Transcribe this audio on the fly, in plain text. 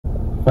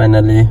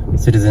Finally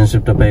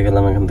সিটিজেনশিপটা পেয়ে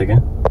গেলাম এখান থেকে।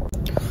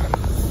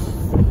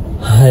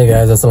 Hi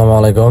guys, Assalamu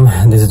Alaikom.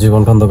 This is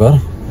Jibon Kandokar.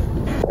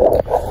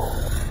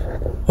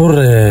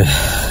 Hooray!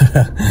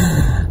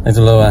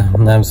 Actually,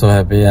 I'm so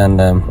happy and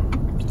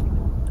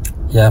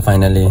yeah,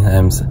 finally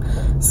I'm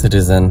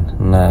citizen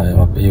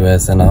of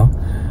USA now.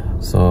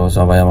 So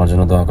সবাই আমার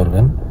জন্য দোয়া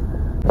করবেন।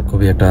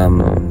 খুবই একটা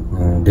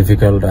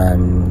ডিফিকাল্ট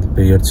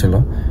পিরিয়ড ছিল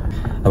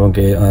এবং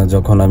কি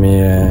যখন আমি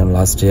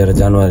লাস্ট ইয়ার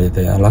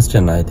জানুয়ারিতে, লাস্ট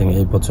ইয়ার না, আই থিঙ্ক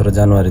এই বছরের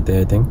জানুয়ারিতে,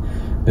 আই থিঙ্ক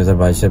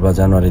 2022 বা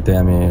জানুয়ারিতে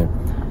আমি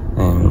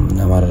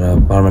আমার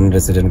পার্মানেন্ট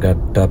রেসিডেন্ট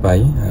কার্ডটা পাই।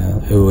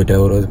 ওইটা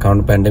কারণ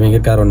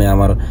প্যান্ডেমিকের কারণে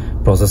আমার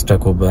প্রসেসটা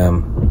খুব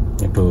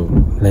একটু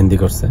লেন্দি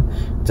করছে,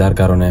 যার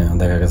কারণে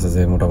দেখা গেছে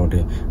যে মোটামুটি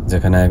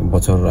যেখানে 1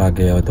 বছর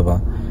আগে হয়তো বা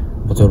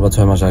বছর বা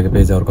 6 মাস আগে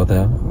পেয়ে যাওয়ার কথা,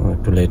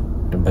 একটু লেট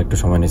বা একটু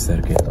সময় নিচ্ছে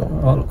আর কি। তো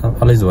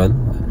অল ইজ ওয়েল,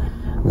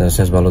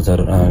 শেষ ভালো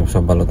যার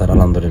সব ভালো তার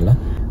আলহামদুলিল্লাহ।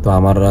 তো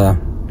আমার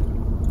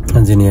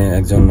যিনি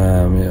একজন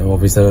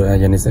অফিসার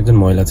একজন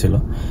মহিলা ছিল,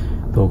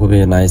 তো খুবই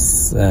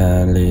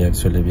নাইসলি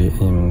অ্যাকচুয়ালি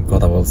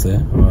কথা বলছে,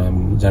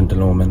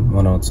 জেন্টেল ওমেন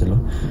মনে হচ্ছিল,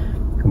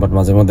 বাট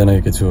মাঝে মধ্যে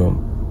নাকি কিছু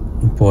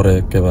পরে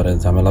একেবারে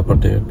ঝামেলা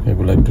পটে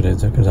এগুলো একটু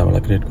ঝামেলা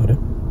ক্রিয়েট করে।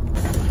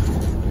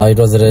 ইট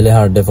was really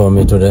hard day for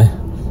me today.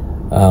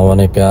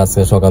 অনেক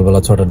আজকে সকালবেলা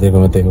 6টার দিকে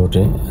ঘুম থেকে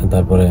উঠি,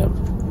 তারপরে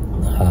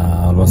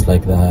অলমোস্ট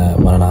লাইক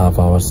 1.5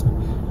 hours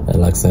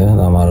লাগছে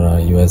আমার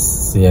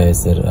USCIS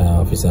এর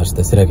অফিসে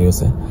আসতে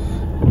সিরাকিউসে।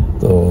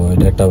 তো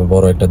এটা একটা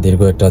বড় একটা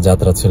দীর্ঘ একটা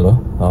যাত্রা ছিল,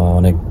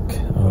 অনেক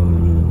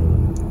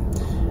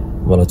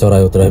বড়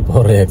চড়াই উতরাই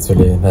পরে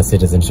অ্যাকচুয়ালি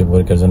সিটিজেনশিপ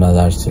পরীক্ষার জন্য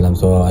আসছিলাম।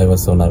 So I was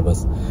so nervous,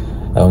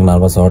 এবং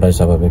নার্ভাস হওয়াটাই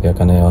স্বাভাবিক।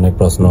 এখানে অনেক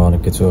প্রশ্ন,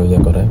 অনেক কিছু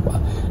করে,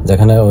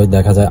 যেখানে ওই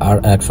দেখা যায়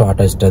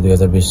 128টা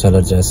 2020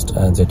 সালের জাস্ট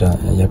যেটা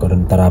করেন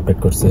তারা আপডেট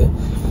করছে।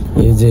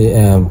 এই যে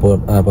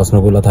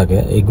প্রশ্নগুলো থাকে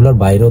এগুলোর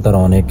বাইরেও তারা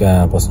অনেক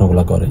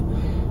প্রশ্নগুলো করে।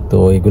 তো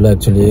এগুলো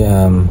actually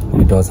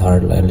it was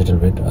hard little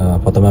bit.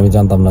 প্রথমে আমি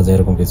জানতাম না যে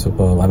এরকম কিছু,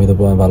 আমি তো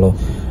ভালো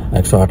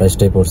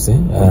 128টাই পড়ছি।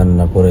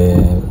 পরে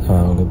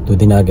 2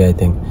 দিন আগে আই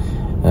থিঙ্ক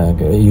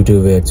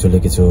ইউটিউবে অ্যাকচুয়ালি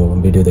কিছু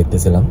ভিডিও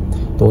দেখতেছিলাম,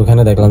 তো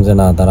ওখানে দেখলাম যে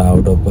না, তারা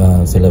আউট অফ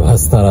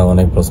সিলেবাস তারা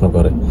অনেক প্রশ্ন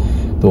করে।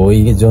 তো ওই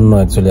জন্য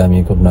অ্যাকচুয়ালি আমি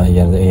খুব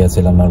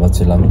ছিলাম, নার্ভাস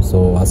ছিলাম। সো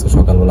আজকে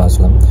সকালবেলা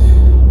আসলাম,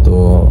 তো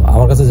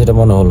আমার কাছে যেটা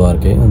মনে হলো আর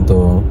কি, তো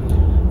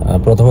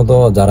প্রথমত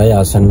যারাই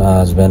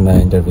আসবেন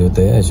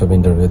ইন্টারভিউতে, এসব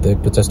ইন্টারভিউতে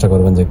একটু চেষ্টা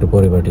করবেন যে একটু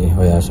পরিপাটি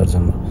হয়ে আসার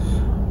জন্য।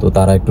 তো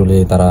তারা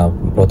তারা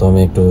প্রথমে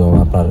একটু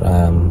আপনার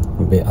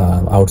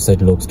আউটসাইড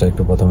লুকসটা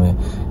একটু প্রথমে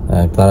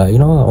তারা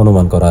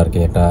অনুমান করা আর কি,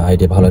 একটা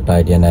আইডিয়া, ভালো একটা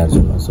আইডিয়া নেওয়ার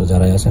জন্য। সো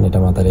যারাই আসেন এটা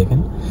মাথায় রেখেন।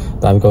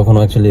 তো আমি কখনো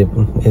অ্যাকচুয়ালি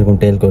এরকম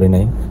টেল করি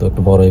নাই, তো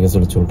একটু বড় হয়ে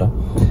গেছিল চুলটা,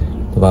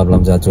 তো ভাবলাম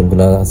যে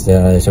চুলগুলা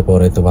এসে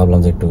পরে, তো ভাবলাম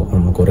যে একটু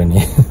করে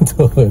নিই,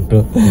 তো একটু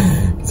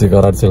কিছু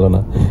করার ছিল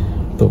না।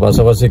 তো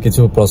পাশাপাশি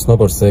কিছু প্রশ্ন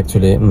করছে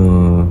অ্যাকচুয়ালি,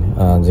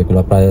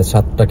 যেগুলো প্রায়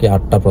 7টা কি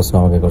 8টা প্রশ্ন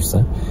আমাকে করছে।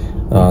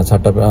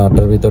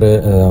 7টার ভিতরে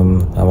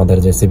আমাদের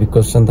যে সিভিক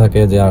কোশ্চেন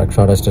থাকে যে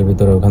 128টার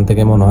ভিতরে, ওখান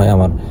থেকে মনে হয়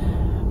আমার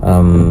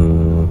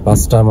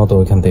 5টার মতো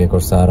ওইখান থেকে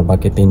করছে, আর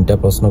বাকি 3টা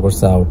প্রশ্ন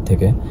করছে আউট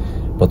থেকে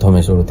প্রথমে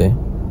শুরুতে।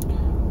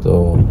 তো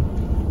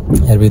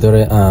এর ভিতরে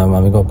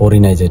আমি পড়ি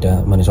নাই যেটা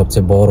মানে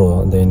সবচেয়ে বড়,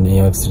 নিউ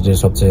ইয়র্ক সিটির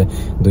সবচেয়ে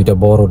 2টা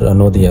বড়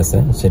নদী আছে,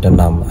 সেটার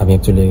নাম আমি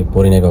অ্যাকচুয়ালি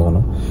পড়ি নাই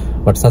কখনো।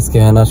 বাট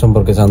সাসকুয়েহানা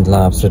সম্পর্কে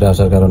জানলাম, আপস্টেটে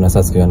আসার কারণে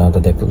সাসকুয়েহানাটা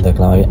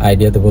দেখলাম। আমি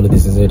আইডিয়াতে বলে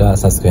দিচ্ছি যে এটা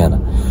সাসকুয়েহানা,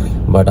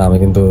 বাট আমি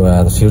কিন্তু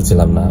শিওর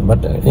ছিলাম না।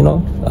 বাট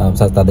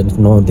তাদের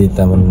নদী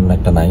তেমন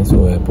একটা নাই। সো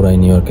পুরাই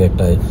নিউ ইয়র্কে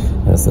একটা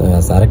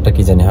আরেকটা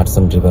কি জানি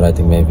Hudson river, I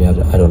think maybe,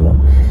 I don't know.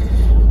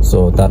 So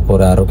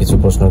তারপরে আরো কিছু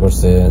প্রশ্ন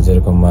করছে,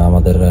 যেরকম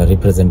আমাদের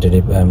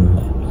রিপ্রেজেন্টেটিভ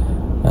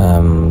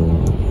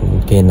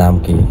কে নাম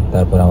কি,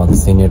 তারপরে আমাদের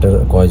সিনিয়র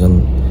কয়জন,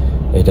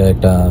 এটা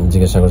একটা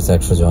জিজ্ঞাসা করছে।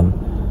 100 জন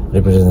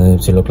রিপ্রেজেন্টেটিভ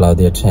ছিল,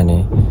 ক্লাউডিয়া টেনি।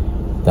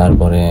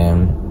 তারপরে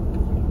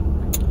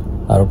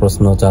আরো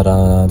প্রশ্ন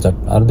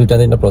আর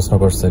 2টা-3টা প্রশ্ন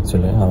করছে,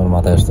 অ্যাকচুয়ালি আমার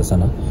মাথায় আসতেছে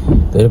না।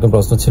 তো এরকম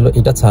প্রশ্ন ছিল।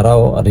 এটা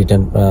ছাড়াও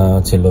রিটেন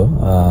ছিল,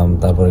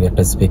 তারপরে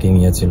একটা স্পিকিং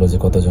ছিল যে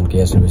কতজন কি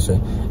আসে বিষয়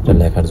এটা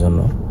লেখার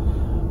জন্য।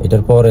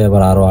 এটার পরে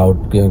আবার আরো আউট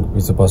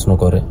কিছু প্রশ্ন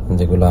করে,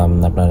 যেগুলো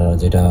আপনার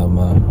যেটা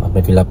আপনি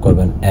ফিল আপ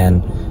করবেন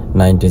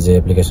N90 যে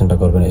অ্যাপ্লিকেশনটা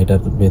করবেন,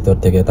 এটার ভিতর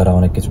থেকে তারা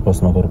অনেক কিছু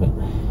প্রশ্ন করবে।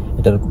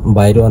 এটার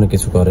বাইরেও অনেক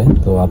কিছু করে।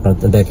 তো আপনার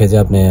দেখে যে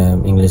আপনি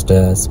ইংলিশটা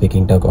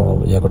স্পিকিংটা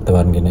করতে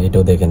পারেন কিনা,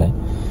 এটাও দেখে নেয়।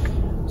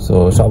 সো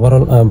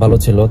ওভারঅল ভালো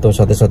ছিল। তো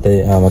সাথে সাথে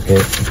আমাকে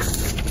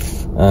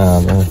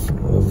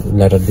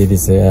লেটার দিয়ে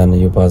দিছে, and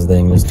you pass the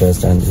English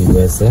test and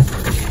USA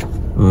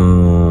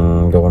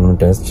government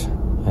test,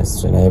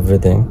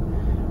 everything.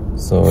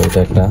 So এটা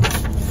একটা।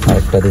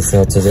 আরেকটা দিচ্ছে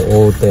হচ্ছে যে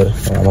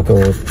আমাকে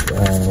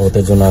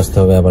ওতের জন্য আসতে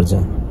হবে আবার, যে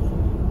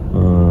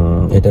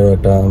এটারও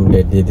একটা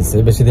ডেট দিয়ে দিচ্ছে,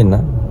 বেশি দিন না,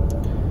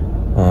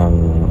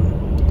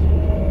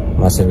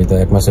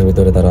 1 মাসের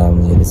ভিতরে তারা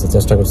দিচ্ছে।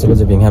 চেষ্টা করছিল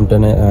যে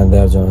বিংহ্যাম্পটনে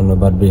দেওয়ার জন্য,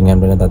 বাট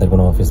বিংহ্যাম্পটনে তাদের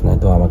কোনো অফিস নাই,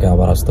 তো আমাকে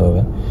আবার আসতে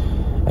হবে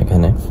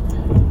এখানে।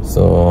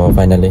 So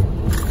finally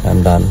I am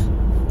done,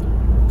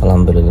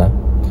 আলহামদুলিল্লাহ।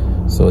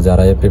 সো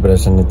যারা এই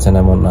প্রিপারেশন নিচ্ছেন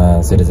এমন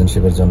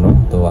সিটিজেনশিপের জন্য,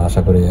 তো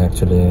আশা করি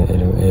অ্যাকচুয়ালি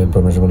এই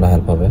ইনফরমেশনগুলো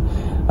হেল্প হবে।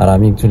 আর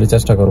আমি অ্যাকচুয়ালি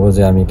চেষ্টা করব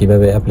যে আমি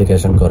কিভাবে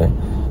অ্যাপ্লিকেশন করে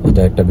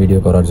এটা একটা ভিডিও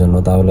করার জন্য,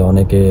 তাহলে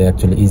অনেকে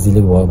অ্যাকচুয়ালি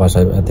ইজিলি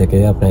বাসায় থেকে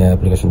আপনি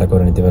অ্যাপ্লিকেশনটা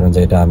করে নিতে পারেন,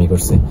 যেটা আমি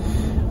করছি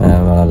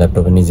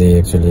ল্যাপটপে নিজেই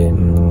অ্যাকচুয়ালি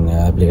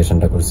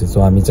অ্যাপ্লিকেশনটা করছি। সো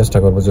আমি চেষ্টা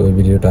করবো যে ওই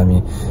ভিডিওটা আমি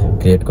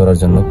ক্রিয়েট করার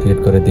জন্য, ক্রিয়েট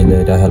করে দিলে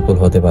এটা হেল্পফুল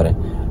হতে পারে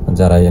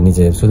যারা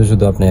নিজে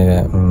শুধু আপনি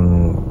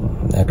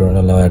একটা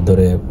লয়ার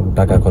ধরে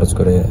টাকা খরচ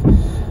করে,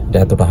 এটা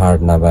এতটা হার্ড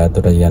না বা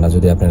এতটা না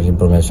যদি আপনার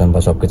ইনফরমেশন বা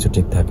সবকিছু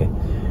ঠিক থাকে।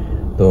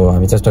 তো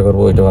আমি চেষ্টা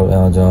করবো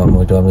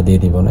ওইটাও আমি দিয়ে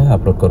দিব না,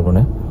 আপলোড করবো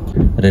না।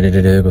 রেডি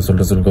গোসল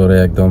টোসল করে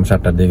একদম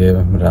 7টার দিকে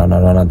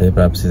রওনা দিয়ে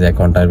প্রায় 1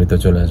 ঘন্টার ভিতরে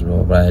চলে আসবো,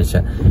 প্রায়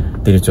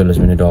 30-40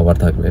 মিনিট ওভার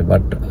থাকবে।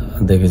 বাট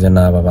দেখি যে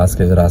না বাবা,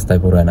 আজকে যে রাস্তায়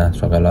পুরায় না,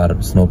 সকালে আর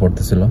স্নো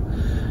পড়তেছিল।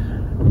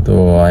 তো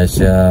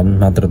আইসা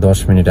মাত্র 10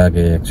 মিনিট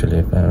আগে অ্যাকচুয়ালি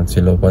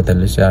ছিল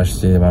 45-এ,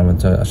 আসছি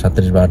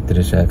 37 বা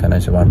 38-এ এখানে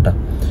এসে 1টা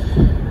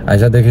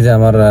আইসা দেখি যে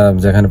আমার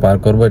যেখানে পার্ক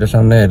করবো এটার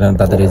সামনে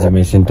তাদের এই যে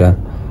মেশিনটা,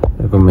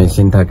 এরকম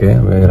মেশিন থাকে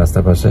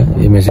রাস্তার পাশে,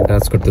 এই মেশিন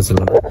কাজ করতেছিল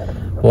না।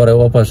 পরে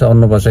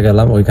অন্য পাশে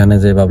গেলাম, ওইখানে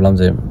যে ভাবলাম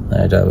যে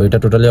ওইটা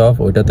টোটালি অফ,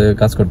 ওইটাতে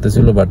কাজ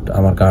করতেছিল, বাট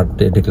আমার কার্ড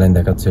ডিক্লাইন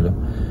দেখাচ্ছিল।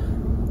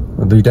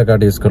 2টা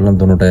কার্ড ইউজ করলাম,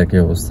 দুটোটা একই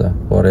অবস্থা।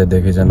 পরে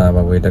দেখি যে না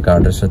বাবু, এটা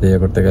কার্ডের সাথে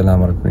করতে গেলে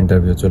আমার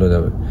ইন্টারভিউ চলে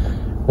যাবে।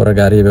 পরে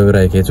গাড়ি এভাবে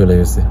রেখে চলে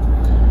গেছে,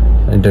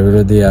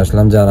 ইন্টারভিউ দিয়ে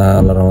আসলাম, যারা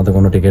আল্লাহর মতো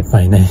কোনো টিকিট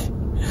পাই নাই।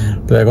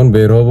 তো এখন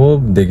বের হবো,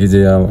 দেখি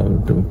যে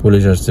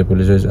পুলিশ আসছে,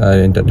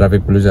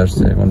 ট্রাফিক পুলিশ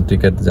আসছে, এখন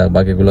টিকিট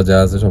বাকিগুলো যা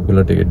আছে সবগুলো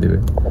টিকিট দিবে।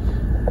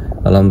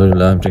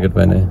 আলহামদুলিল্লাহ আমি টিকিট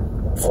পাই নাই।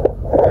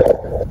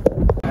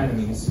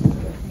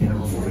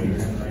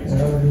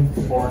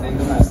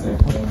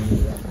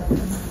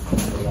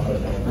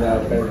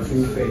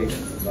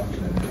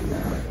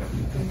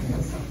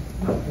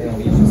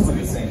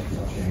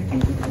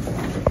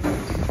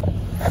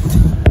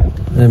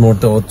 এই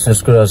মুহূর্তে ওত শেষ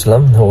করে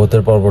আসলাম,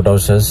 ওতের পর্বটাও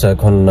শেষ।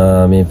 এখন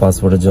আমি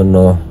পাসপোর্টের জন্য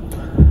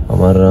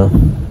আমার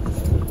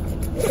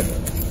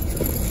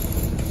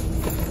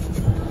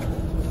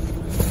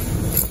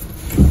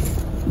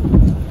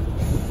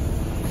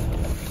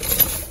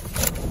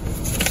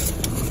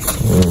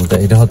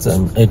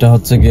এটা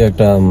হচ্ছে কি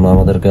একটা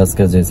আমাদেরকে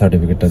আজকে যে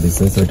সার্টিফিকেটটা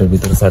দিচ্ছে, সেটার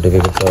ভিতরে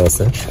সার্টিফিকেটটাও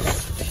আছে।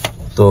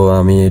 তো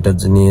আমি এটা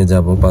নিয়ে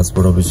যাব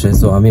পাসপোর্ট অফিসে।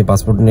 সো আমি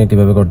পাসপোর্ট নিয়ে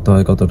কিভাবে করতে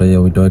হয়, কতটা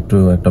ওইটাও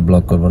একটা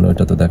ব্লগ করবো না,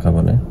 ওইটা তো দেখাবো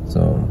না।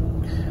 So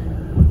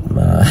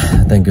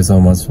thank you so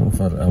much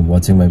for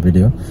watching my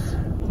video.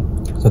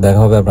 তো দেখা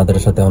হবে আপনাদের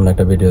সাথে অন্য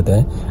একটা ভিডিওতে।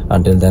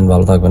 আনটিল দেন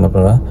ভালো থাকবেন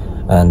আপনারা,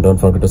 and don't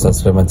forget to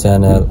subscribe my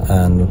channel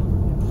and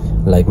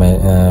like my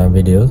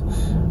videos.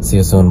 See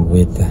you soon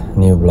with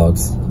new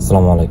vlogs.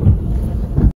 Assalamu Alaikum.